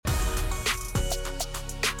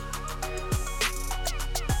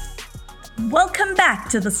Welcome back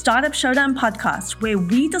to the Startup Showdown podcast, where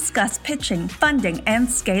we discuss pitching, funding,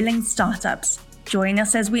 and scaling startups. Join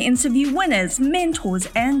us as we interview winners, mentors,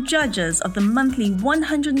 and judges of the monthly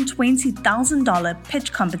 $120,000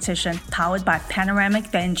 pitch competition powered by Panoramic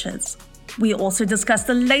Ventures. We also discuss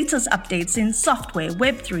the latest updates in software,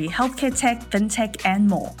 Web3, healthcare tech, fintech, and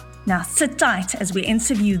more. Now sit tight as we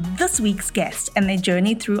interview this week's guest and their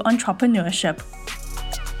journey through entrepreneurship.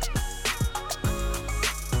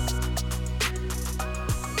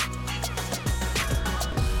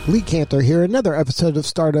 Lee Cantor here, another episode of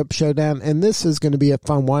Startup Showdown, and this is going to be a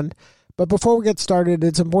fun one. But before we get started,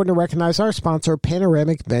 it's important to recognize our sponsor,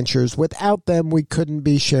 Panoramic Ventures. Without them, we couldn't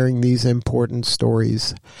be sharing these important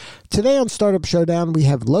stories. Today on Startup Showdown, we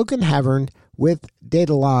have Logan Havern with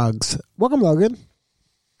Datalogz. Welcome, Logan.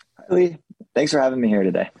 Hi, Lee. Thanks for having me here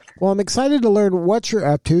today. Well, I'm excited to learn what you're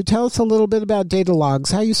up to. Tell us a little bit about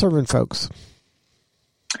Datalogz. How are you serving folks?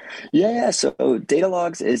 Yeah. So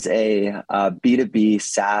Datalogz is a B2B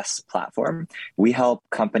SaaS platform. We help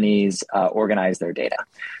companies organize their data.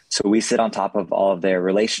 So we sit on top of all of their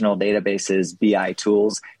relational databases, BI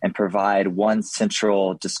tools, and provide one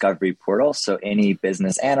central discovery portal so any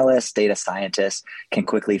business analyst, data scientist can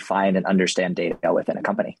quickly find and understand data within a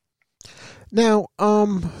company. Now,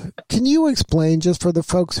 can you explain, just for the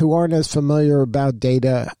folks who aren't as familiar about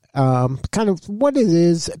data, kind of what it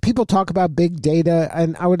is? People talk about big data,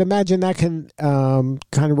 and I would imagine that can kind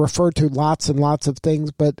of refer to lots and lots of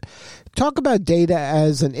things, but talk about data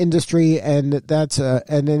as an industry, and that's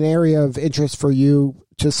an area of interest for you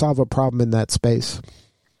to solve a problem in that space.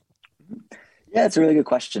 Yeah, it's a really good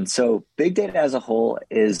question. So big data as a whole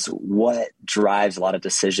is what drives a lot of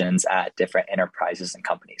decisions at different enterprises and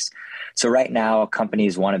companies. So right now,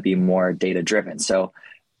 companies want to be more data-driven. So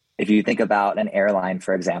if you think about an airline,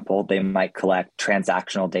 for example, they might collect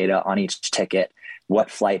transactional data on each ticket, what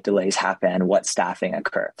flight delays happen, what staffing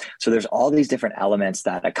occur. So there's all these different elements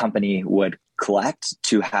that a company would collect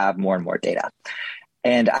to have more and more data.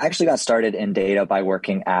 And I actually got started in data by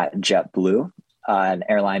working at JetBlue, an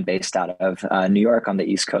airline based out of New York on the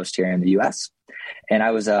East Coast here in the US. And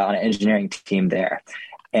I was on an engineering team there.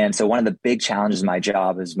 And so one of the big challenges of my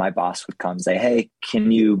job is my boss would come and say, hey,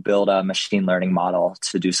 can you build a machine learning model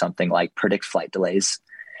to do something like predict flight delays?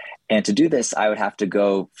 And to do this, I would have to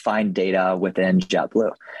go find data within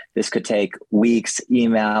JetBlue. This could take weeks,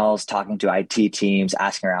 emails, talking to IT teams,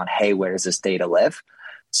 asking around, hey, where does this data live?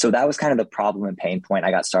 So that was kind of the problem and pain point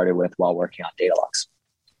I got started with while working on Datalogz.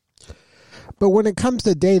 But when it comes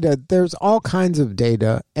to data, there's all kinds of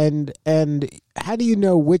data, and how do you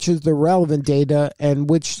know which is the relevant data and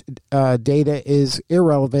which data is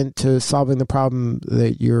irrelevant to solving the problem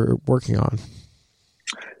that you're working on?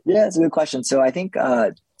 Yeah, it's a good question. So I think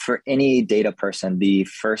for any data person, the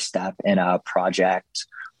first step in a project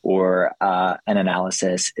or an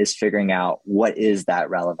analysis is figuring out what is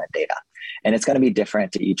that relevant data. And it's going to be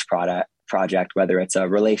different to each project, whether it's a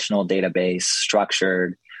relational database,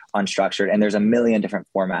 structured, unstructured, and there's a million different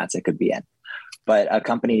formats it could be in. But a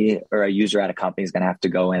company or a user at a company is going to have to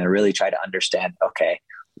go in and really try to understand, okay,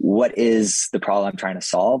 what is the problem I'm trying to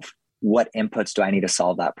solve? What inputs do I need to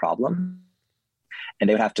solve that problem? And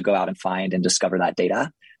they would have to go out and find and discover that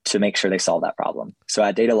data to make sure they solve that problem. So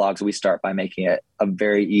at Datalogz, we start by making it a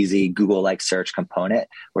very easy Google-like search component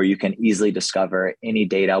where you can easily discover any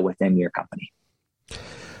data within your company.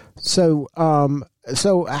 So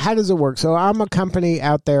how does it work? So I'm a company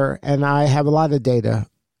out there and I have a lot of data.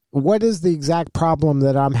 What is the exact problem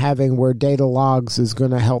that I'm having where Datalogz is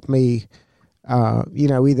going to help me,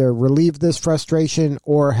 either relieve this frustration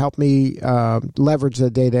or help me leverage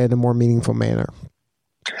the data in a more meaningful manner?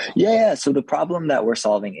 Yeah. So the problem that we're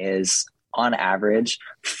solving is, on average,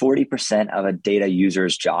 40% of a data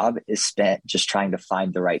user's job is spent just trying to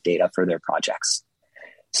find the right data for their projects.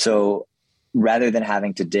 So rather than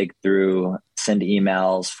having to dig through, send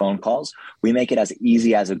emails, phone calls, we make it as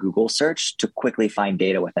easy as a Google search to quickly find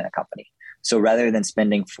data within a company. So rather than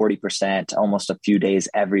spending 40%, almost a few days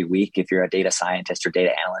every week, if you're a data scientist or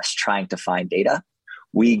data analyst trying to find data,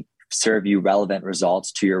 we serve you relevant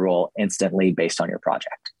results to your role instantly based on your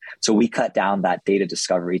project. So we cut down that data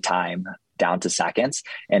discovery time down to seconds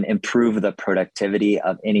and improve the productivity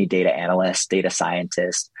of any data analyst, data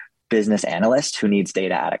scientist, business analyst who needs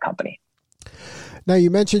data at a company. Now, you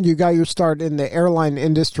mentioned you got your start in the airline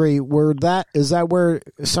industry. Is that where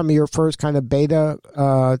some of your first kind of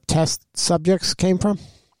beta test subjects came from?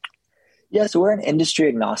 Yeah, so we're an industry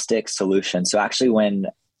agnostic solution. So actually when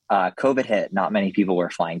COVID hit, not many people were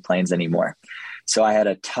flying planes anymore. So I had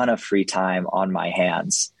a ton of free time on my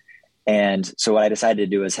hands. And so what I decided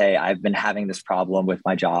to do is, hey, I've been having this problem with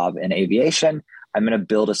my job in aviation. I'm going to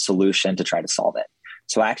build a solution to try to solve it.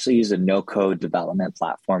 So I actually used a no-code development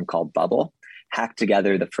platform called Bubble, hacked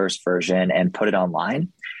together the first version and put it online.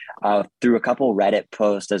 Through a couple Reddit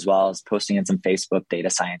posts, as well as posting in some Facebook data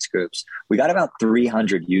science groups, we got about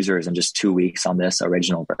 300 users in just 2 weeks on this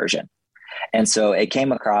original version. And so it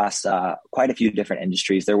came across quite a few different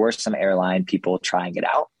industries. There were some airline people trying it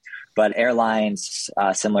out, but airlines,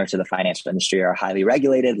 similar to the financial industry, are highly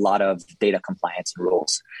regulated, a lot of data compliance and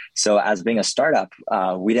rules. So as being a startup,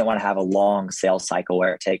 we didn't want to have a long sales cycle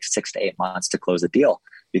where it takes 6 to 8 months to close a deal,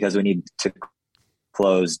 because we need to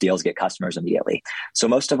close deals, get customers immediately. So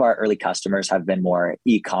most of our early customers have been more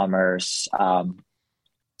e-commerce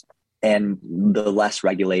and the less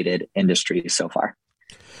regulated industries so far.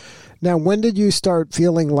 Now, when did you start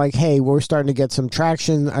feeling like, hey, we're starting to get some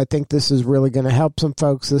traction? I think this is really going to help some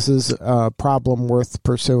folks. This is a problem worth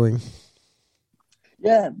pursuing.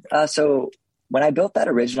 Yeah. So when I built that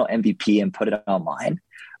original MVP and put it online,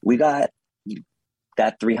 we got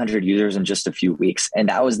that 300 users in just a few weeks. And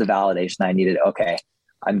that was the validation I needed. Okay,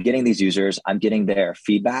 I'm getting these users, I'm getting their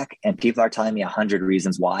feedback, and people are telling me 100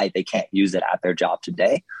 reasons why they can't use it at their job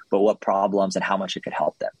today, but what problems and how much it could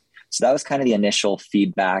help them. So that was kind of the initial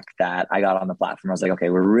feedback that I got on the platform. I was like, okay,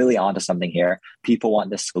 we're really onto something here. People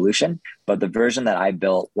want this solution, but the version that I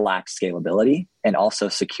built lacks scalability and also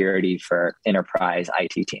security for enterprise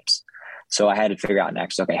IT teams. So I had to figure out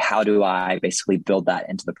next, okay, how do I basically build that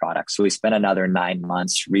into the product? So we spent another 9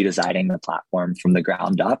 months redesigning the platform from the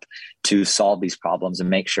ground up to solve these problems and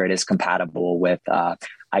make sure it is compatible with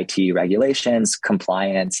IT regulations,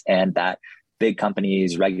 compliance, and that big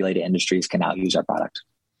companies, regulated industries can now use our product.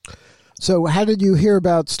 So how did you hear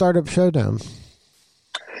about Startup Showdown?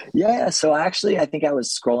 Yeah, so actually, I think I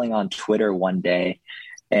was scrolling on Twitter one day,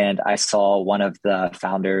 and I saw one of the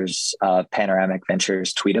founders of Panoramic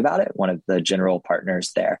Ventures tweet about it, one of the general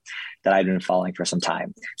partners there that I'd been following for some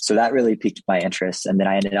time. So that really piqued my interest. And then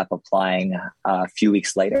I ended up applying a few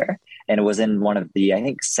weeks later. And it was in one of the, I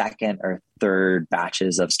think, second or third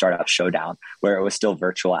batches of Startup Showdown, where it was still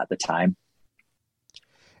virtual at the time.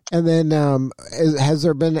 And then has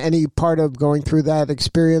there been any part of going through that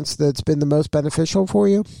experience that's been the most beneficial for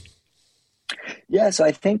you? Yeah, so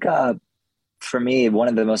I think for me, one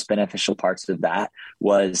of the most beneficial parts of that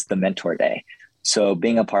was the mentor day. So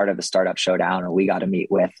being a part of the Startup Showdown, we got to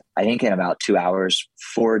meet with, I think in about 2 hours,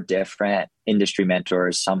 4 different industry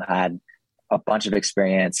mentors. Some had a bunch of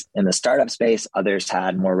experience in the startup space. Others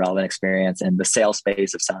had more relevant experience in the sales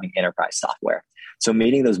space of selling enterprise software. So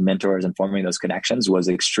meeting those mentors and forming those connections was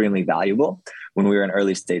extremely valuable when we were an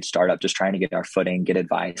early stage startup, just trying to get our footing, get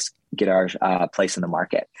advice, get our place in the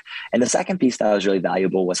market. And the second piece that was really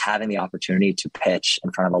valuable was having the opportunity to pitch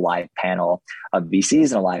in front of a live panel of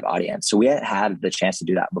VCs and a live audience. So we hadn't had the chance to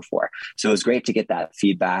do that before. So it was great to get that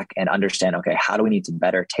feedback and understand, okay, how do we need to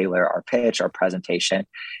better tailor our pitch, our presentation,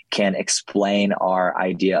 can explain our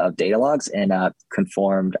idea of Datalogz in a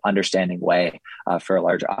conformed, understanding way for a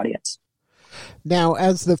larger audience. Now,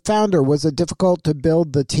 as the founder, was it difficult to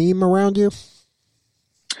build the team around you?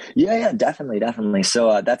 Yeah, definitely.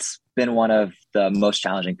 So that's been one of the most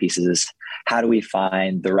challenging pieces is how do we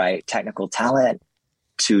find the right technical talent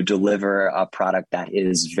to deliver a product that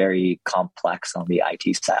is very complex on the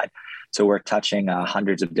IT side. So we're touching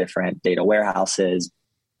hundreds of different data warehouses,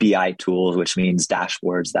 BI tools, which means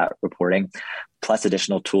dashboards, that reporting, plus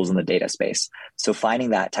additional tools in the data space. So finding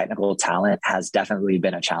that technical talent has definitely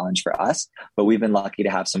been a challenge for us, but we've been lucky to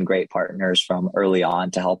have some great partners from early on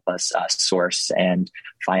to help us source and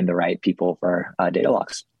find the right people for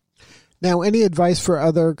Datalogz. Now, any advice for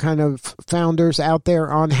other kind of founders out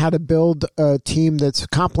there on how to build a team that's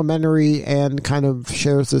complementary and kind of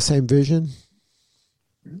shares the same vision?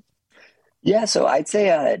 Yeah, so I'd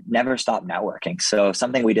say never stop networking. So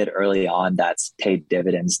something we did early on that's paid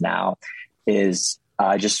dividends now is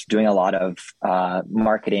just doing a lot of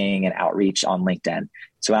marketing and outreach on LinkedIn.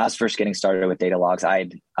 So when I was first getting started with Datalogz,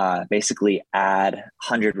 I'd basically add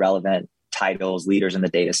 100 relevant titles, leaders in the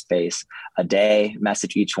data space a day,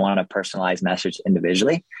 message each one a personalized message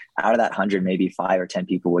individually. Out of that 100, maybe 5 or 10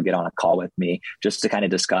 people would get on a call with me just to kind of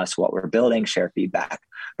discuss what we're building, share feedback.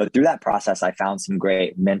 But through that process, I found some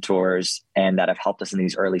great mentors and that have helped us in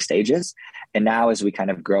these early stages. And now as we kind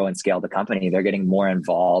of grow and scale the company, they're getting more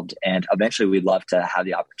involved. And eventually we'd love to have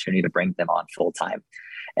the opportunity to bring them on full time.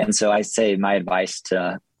 And so I say my advice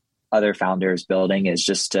to other founders building is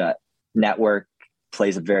just to network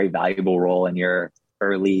plays a very valuable role in your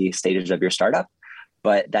early stages of your startup.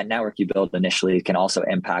 But that network you build initially can also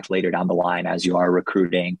impact later down the line as you are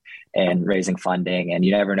recruiting and raising funding. And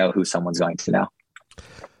you never know who someone's going to know.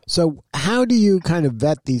 So how do you kind of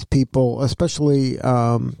vet these people, especially,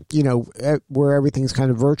 where everything's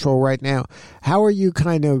kind of virtual right now? How are you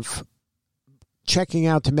kind of checking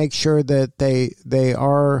out to make sure that they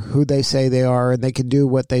are who they say they are and they can do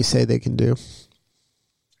what they say they can do?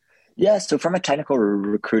 Yeah, so from a technical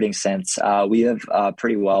recruiting sense, we have a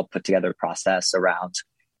pretty well put together process around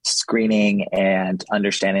screening and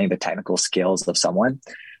understanding the technical skills of someone.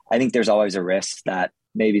 I think there's always a risk that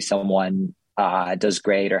maybe someone does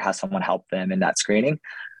great or has someone help them in that screening.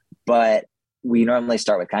 But we normally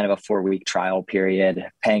start with kind of a 4-week trial period,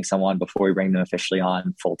 paying someone before we bring them officially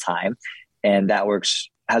on full time. And that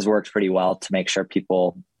has worked pretty well to make sure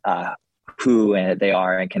people who they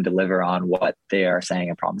are and can deliver on what they are saying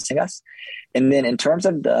and promising us. And then in terms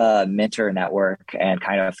of the mentor network and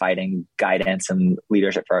kind of finding guidance and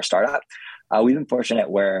leadership for our startup, we've been fortunate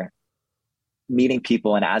where meeting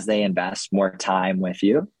people, and as they invest more time with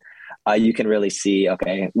you, you can really see,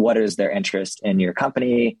 okay, what is their interest in your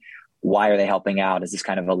company? Why are they helping out? Is this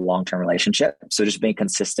kind of a long-term relationship? So just being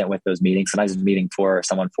consistent with those meetings, sometimes meeting for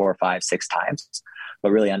someone 4, 5, 6 times, but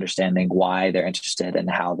really understanding why they're interested and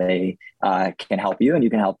how they can help you and you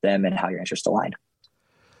can help them and how your interests align.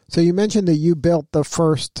 So you mentioned that you built the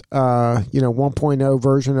first, 1.0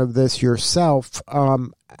 version of this yourself.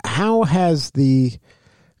 How has the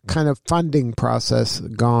kind of funding process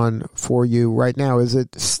gone for you right now? Is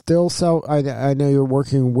it still I know you're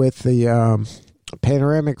working with the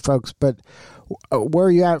Panoramic folks, but where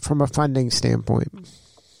are you at from a funding standpoint?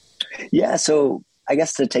 Yeah, so I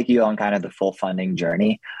guess to take you on kind of the full funding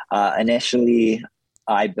journey, initially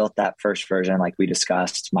I built that first version, like we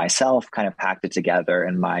discussed, myself, kind of packed it together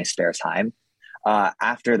in my spare time.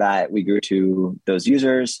 After that, we grew to those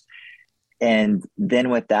users. And then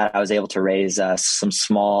with that, I was able to raise some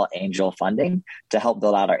small angel funding to help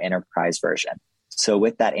build out our enterprise version. So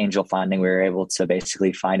with that angel funding, we were able to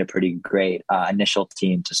basically find a pretty great initial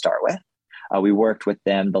team to start with. We worked with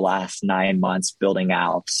them the last 9 months building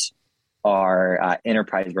out our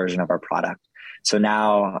enterprise version of our product. So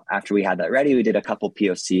now after we had that ready, we did a couple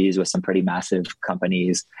POCs with some pretty massive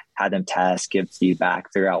companies, had them test, give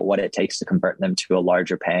feedback, figure out what it takes to convert them to a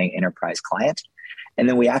larger paying enterprise client. And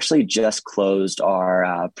then we actually just closed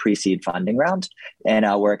our pre-seed funding round, and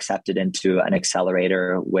we're accepted into an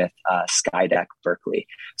accelerator with Skydeck Berkeley.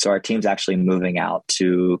 So our team's actually moving out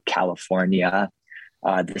to California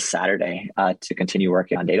this Saturday to continue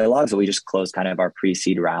working on Datalogz. So we just closed kind of our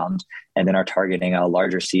pre-seed round and then are targeting a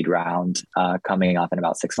larger seed round coming up in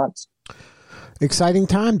about 6 months. Exciting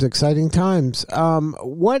times.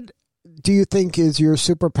 What do you think is your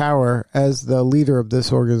superpower as the leader of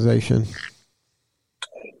this organization?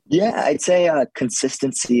 Yeah, I'd say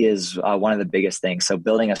consistency is one of the biggest things. So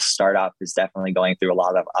building a startup is definitely going through a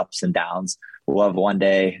lot of ups and downs. We'll have one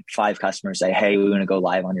day 5 customers say, hey, we want to go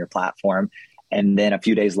live on your platform. And then a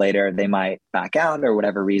few days later, they might back out or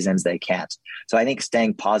whatever reasons they can't. So I think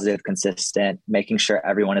staying positive, consistent, making sure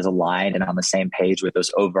everyone is aligned and on the same page with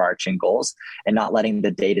those overarching goals and not letting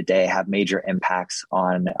the day-to-day have major impacts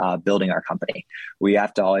on building our company. We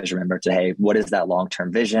have to always remember to, hey, what is that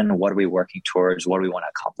long-term vision? What are we working towards? What do we want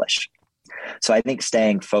to accomplish? So I think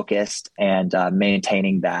staying focused and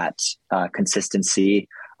maintaining that consistency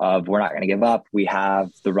of we're not going to give up. We have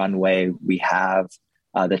the runway. We have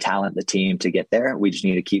the talent, the team to get there. We just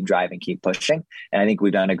need to keep driving, keep pushing. And I think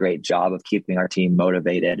we've done a great job of keeping our team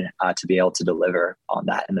motivated to be able to deliver on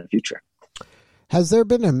that in the future. Has there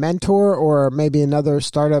been a mentor or maybe another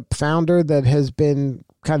startup founder that has been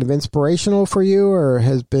kind of inspirational for you or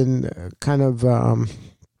has been kind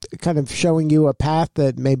of showing you a path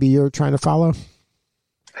that maybe you're trying to follow?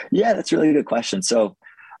 Yeah, that's a really good question. So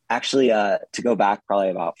actually, to go back probably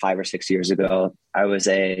about 5 or 6 years ago, I was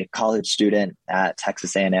a college student at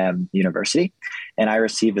Texas A&M University, and I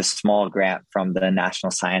received a small grant from the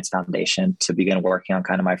National Science Foundation to begin working on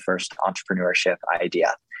kind of my first entrepreneurship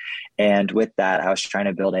idea. And with that, I was trying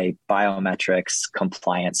to build a biometrics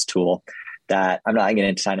compliance tool that I'm not going to get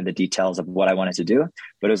into kind of the details of what I wanted to do,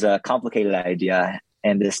 but it was a complicated idea.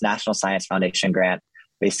 And this National Science Foundation grant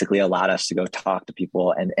basically allowed us to go talk to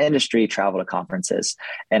people in the industry, travel to conferences.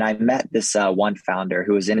 And I met this one founder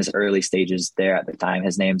who was in his early stages there at the time.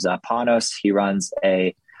 His name's Panos. He runs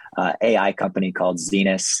a AI company called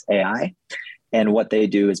Zenus AI. And what they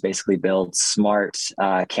do is basically build smart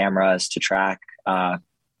cameras to track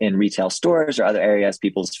in retail stores or other areas,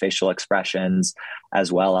 people's facial expressions,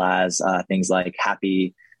 as well as things like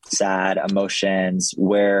happy, sad, emotions,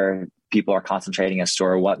 where people are concentrating in a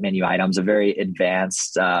store, what menu items, a very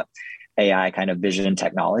advanced AI kind of vision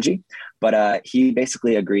technology. But he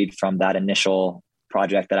basically agreed from that initial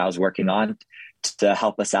project that I was working on to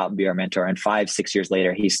help us out and be our mentor. And 5-6 years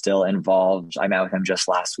later, he's still involved. I met with him just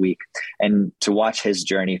last week. And to watch his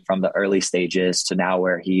journey from the early stages to now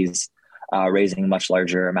where he's raising much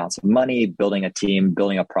larger amounts of money, building a team,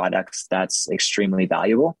 building a product that's extremely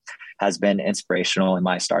valuable, has been inspirational in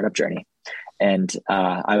my startup journey. And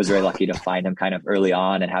I was very lucky to find him kind of early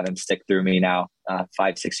on and have him stick through me now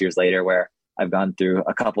 5-6 years later, where I've gone through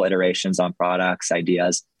a couple iterations on products,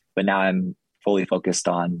 ideas, but now I'm fully focused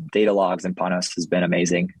on Datalogz, and Panos has been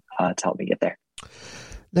amazing to help me get there.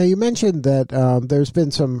 Now, you mentioned that there's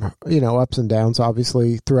been some, ups and downs,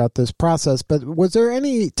 obviously, throughout this process, but was there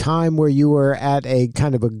any time where you were at a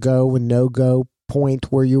kind of a go and no-go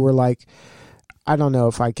point where you were like, I don't know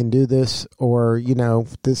if I can do this, or,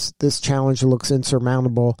 this challenge looks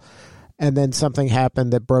insurmountable, and then something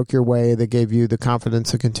happened that broke your way that gave you the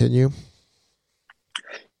confidence to continue?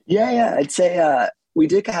 Yeah. I'd say we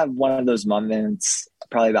did have one of those moments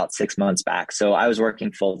probably about 6 months back. So I was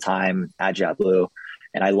working full-time at JetBlue,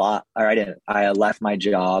 and I left my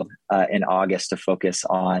job in August to focus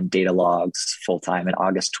on Datalogz full-time in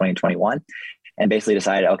August 2021, and basically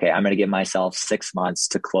decided, okay, I'm going to give myself 6 months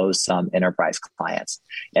to close some enterprise clients.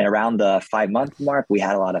 And around the 5-month mark, we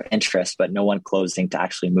had a lot of interest, but no one closing to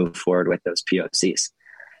actually move forward with those POCs.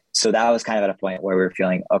 So that was kind of at a point where we were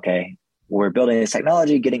feeling, okay, we're building this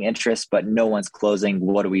technology, getting interest, but no one's closing.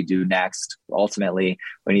 What do we do next? Ultimately,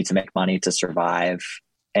 we need to make money to survive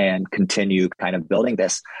and continue kind of building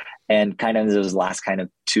this. And kind of those last kind of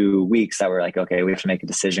 2 weeks that we're like, okay, we have to make a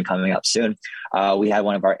decision coming up soon. We had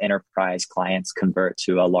one of our enterprise clients convert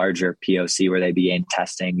to a larger POC where they began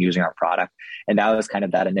testing using our product. And that was kind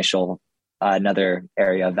of that initial, another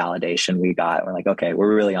area of validation we got. We're like, okay,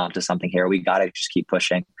 we're really onto something here. We got to just keep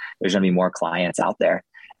pushing. There's going to be more clients out there.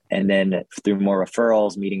 And then through more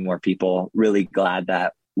referrals, meeting more people, really glad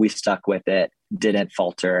that we stuck with it, didn't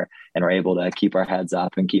falter, and were able to keep our heads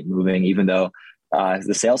up and keep moving, even though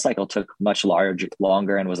the sales cycle took much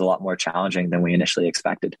longer and was a lot more challenging than we initially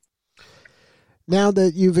expected. Now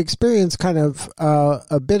that you've experienced kind of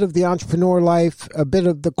a bit of the entrepreneur life, a bit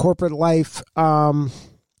of the corporate life,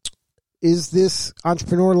 is this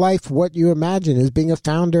entrepreneur life what you imagine? Is being a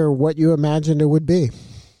founder what you imagined it would be?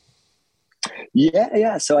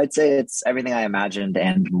 Yeah. So I'd say it's everything I imagined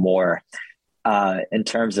and more. In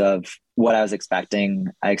terms of what I was expecting,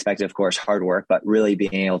 I expected, of course, hard work, but really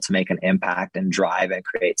being able to make an impact and drive and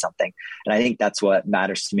create something. And I think that's what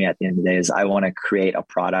matters to me at the end of the day is I want to create a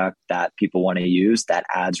product that people want to use that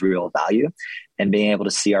adds real value, and being able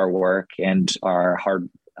to see our work and our hard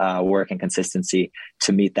work and consistency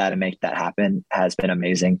to meet that and make that happen has been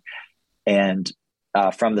amazing. And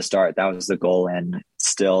from the start, that was the goal, and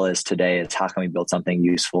still is today, is how can we build something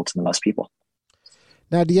useful to the most people?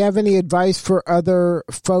 Now, do you have any advice for other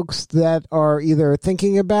folks that are either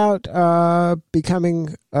thinking about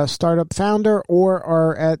becoming a startup founder or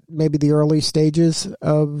are at maybe the early stages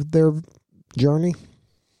of their journey?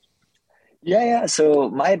 Yeah. So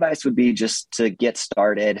my advice would be just to get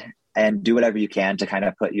started and do whatever you can to kind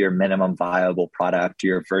of put your minimum viable product,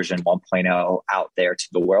 your version 1.0 out there to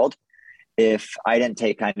the world. If I didn't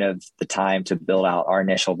take kind of the time to build out our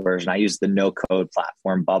initial version, I used the no-code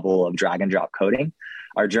platform bubble of drag and drop coding,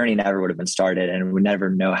 our journey never would have been started, and we never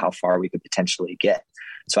know how far we could potentially get.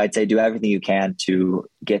 So I'd say do everything you can to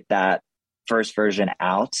get that first version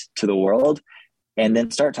out to the world, and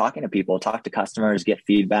then start talking to people, talk to customers, get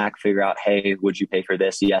feedback, figure out, hey, would you pay for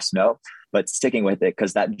this? Yes, no. But sticking with it,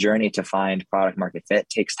 because that journey to find product market fit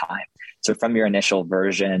takes time. So from your initial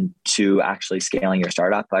version to actually scaling your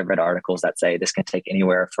startup, I've read articles that say this can take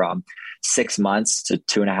anywhere from 6 months to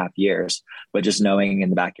 2.5 years. But just knowing in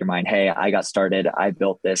the back of your mind, hey, I got started, I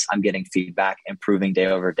built this, I'm getting feedback, improving day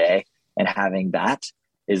over day, and having that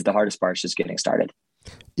is the hardest part, just getting started.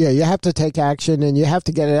 Yeah, you have to take action, and you have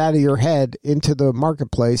to get it out of your head into the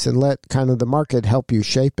marketplace and let kind of the market help you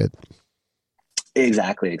shape it.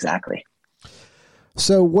 Exactly.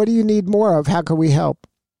 So what do you need more of? How can we help?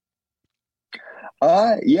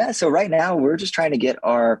 So right now we're just trying to get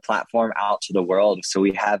our platform out to the world. So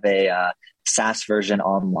we have a SaaS version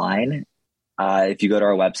online. If you go to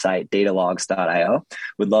our website, datalogz.io,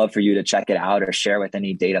 would love for you to check it out or share with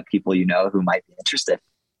any data people you know who might be interested.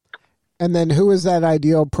 And then who is that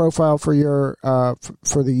ideal profile for your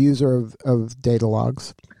for the user of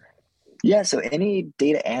Datalogz? Yeah, so any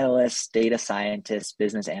data analyst, data scientist,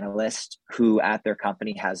 business analyst who at their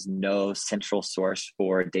company has no central source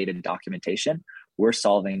for data documentation, we're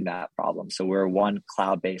solving that problem. So we're one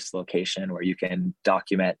cloud-based location where you can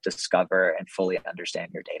document, discover, and fully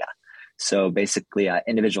understand your data. So basically,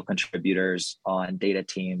 individual contributors on data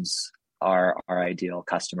teams are our ideal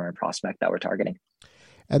customer and prospect that we're targeting.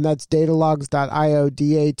 And that's datalogz.io,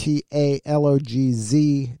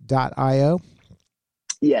 datalogz.io.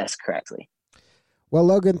 Yes, correctly. Well,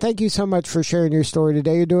 Logan, thank you so much for sharing your story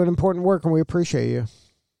today. You're doing important work, and we appreciate you.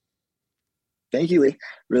 Thank you, Lee.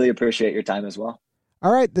 Really appreciate your time as well.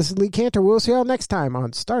 All right, this is Lee Cantor. We'll see you all next time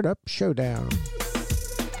on Startup Showdown.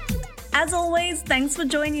 As always, thanks for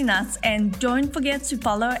joining us, and don't forget to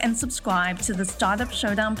follow and subscribe to the Startup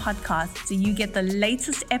Showdown podcast so you get the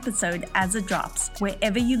latest episode as it drops,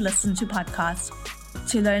 wherever you listen to podcasts.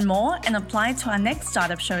 To learn more and apply to our next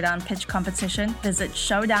Startup Showdown pitch competition, visit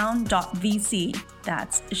showdown.vc.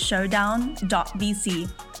 That's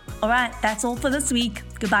showdown.vc. All right, that's all for this week.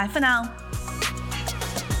 Goodbye for now.